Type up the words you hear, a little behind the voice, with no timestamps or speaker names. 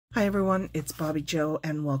Hi everyone, it's Bobbi-Jo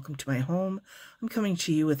and welcome to my home. I'm coming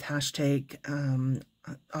to you with hashtag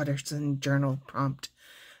Artisan Journal Prompt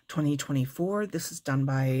 2024. This is done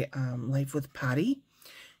by Life with Patty,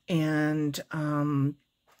 and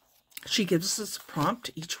she gives us a prompt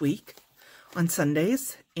each week on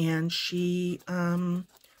Sundays, and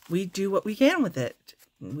we do what we can with it.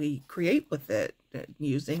 We create with it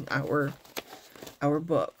using our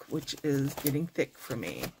book, which is getting thick for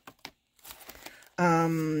me.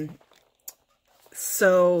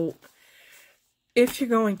 So if you're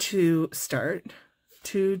going to start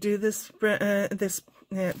to do this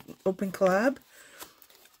open collab,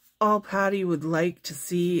 all Patty would like to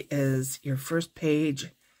see is your first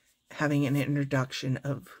page having an introduction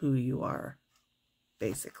of who you are,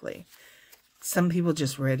 basically. Some people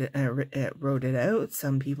just wrote it out.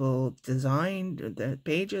 Some people designed the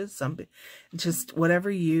pages. Some just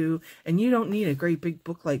whatever you, and you don't need a great big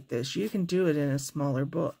book like this. You can do it in a smaller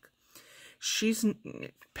book.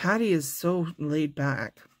 Patty is so laid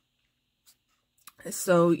back.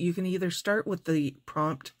 So you can either start with the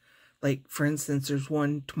prompt, like for instance, there's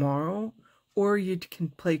one tomorrow, or you can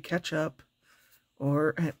play catch up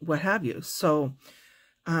or what have you. So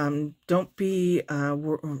don't be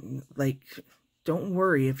don't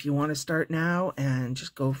worry if you want to start now and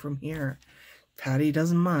just go from here. Patty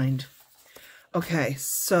doesn't mind. Okay,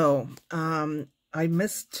 so I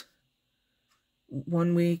missed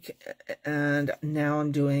 1 week and now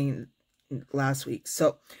I'm doing last week.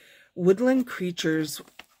 So Woodland Creatures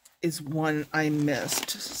is one I missed,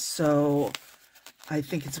 so I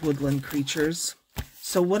think it's Woodland Creatures.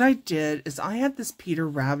 So what I did is I had this Peter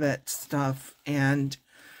Rabbit stuff, and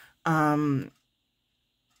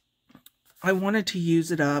I wanted to use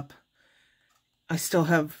it up. I still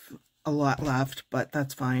have a lot left, but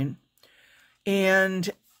that's fine. And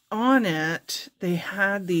on it, they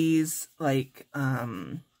had these like,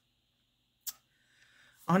 on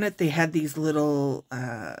it they had these little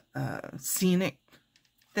scenic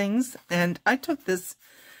things, and I took this.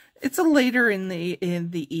 It's a later in the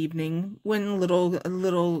evening when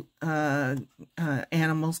little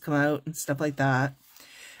animals come out and stuff like that,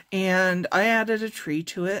 and I added a tree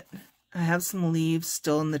to it. I have some leaves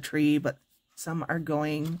still in the tree, but some are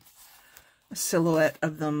going, a silhouette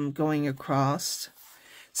of them going across.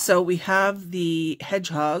 So we have the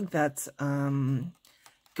hedgehog that's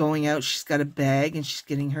going out. She's got a bag and she's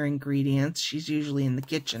getting her ingredients. She's usually in the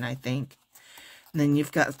kitchen, I think. And then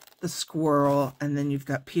you've got the squirrel, and then you've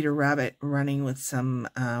got Peter Rabbit running with some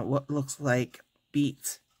what looks like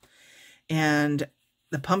beets. And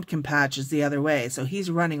the pumpkin patch is the other way, so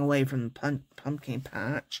he's running away from the pumpkin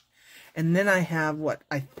patch. And then I have what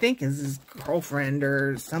I think is his girlfriend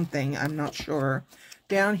or something, I'm not sure,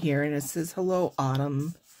 down here, and it says Hello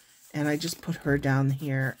Autumn. And I just put her down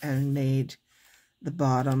here and made the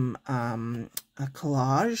bottom a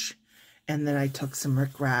collage. And then I took some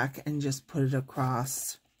rickrack and just put it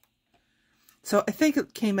across. So I think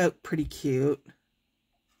it came out pretty cute.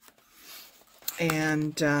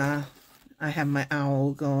 And I have my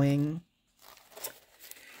owl going.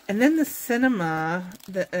 And then the cinema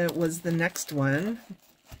was the next one.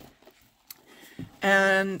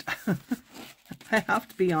 And I have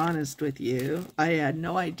to be honest with you, I had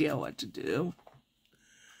no idea what to do.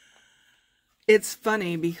 It's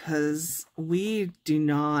funny because we're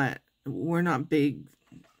not big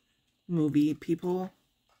movie people.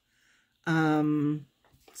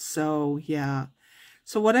 So yeah.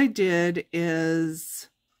 So what I did is,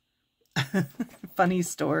 funny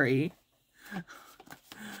story.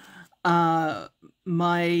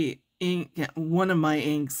 My ink, one of my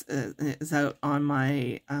inks is out on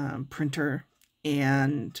my printer,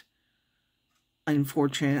 and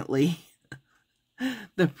unfortunately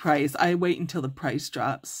the price, I wait until the price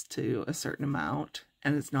drops to a certain amount,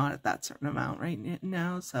 and it's not at that certain amount right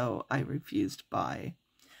now, so I refuse to buy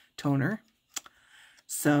toner.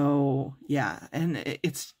 So yeah, and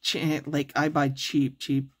it's like I buy cheap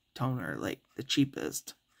toner, like the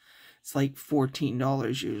cheapest. It's like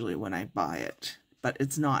 $14 usually when I buy it, but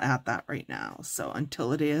it's not at that right now. So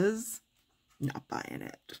until it is, not buying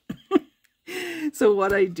it. So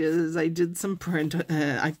what I did is I did some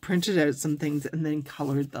I printed out some things and then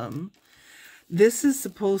colored them. This is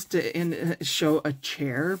supposed to show a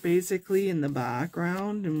chair basically in the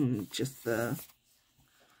background, and just the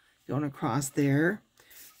going across there.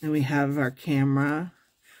 And we have our camera.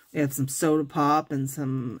 We had some soda pop and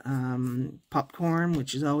some popcorn,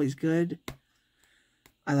 which is always good.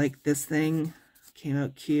 I like this thing. Came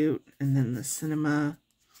out cute. And then the cinema.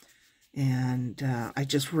 And I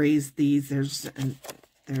just raised these. There's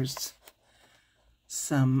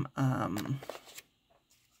some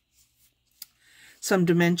some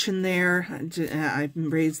dimension there. I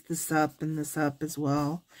raised this up and this up as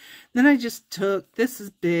well. Then I just took, this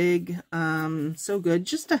is big, so good,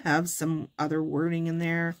 just to have some other wording in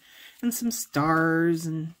there and some stars,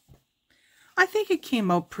 and I think it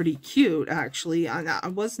came out pretty cute, actually. I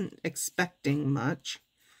wasn't expecting much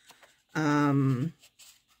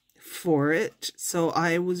for it, so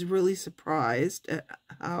I was really surprised at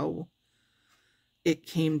how it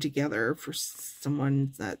came together for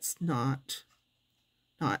someone that's not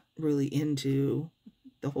really into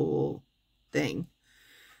the whole thing.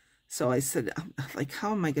 So I said, like,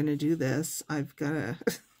 how am I going to do this? I've got to...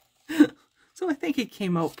 So I think it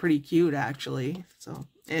came out pretty cute, actually. So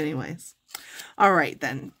anyways. All right,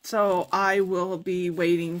 then. So I will be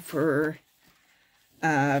waiting for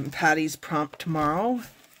Patty's prompt tomorrow.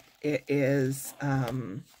 It is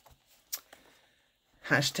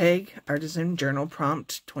hashtag Artisan Journal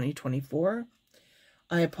Prompt 2024.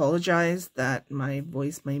 I apologize that my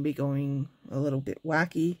voice may be going a little bit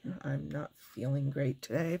wacky. I'm not feeling great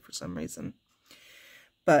today for some reason.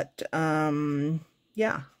 But,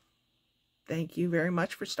 yeah. Thank you very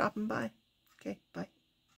much for stopping by. Okay, bye.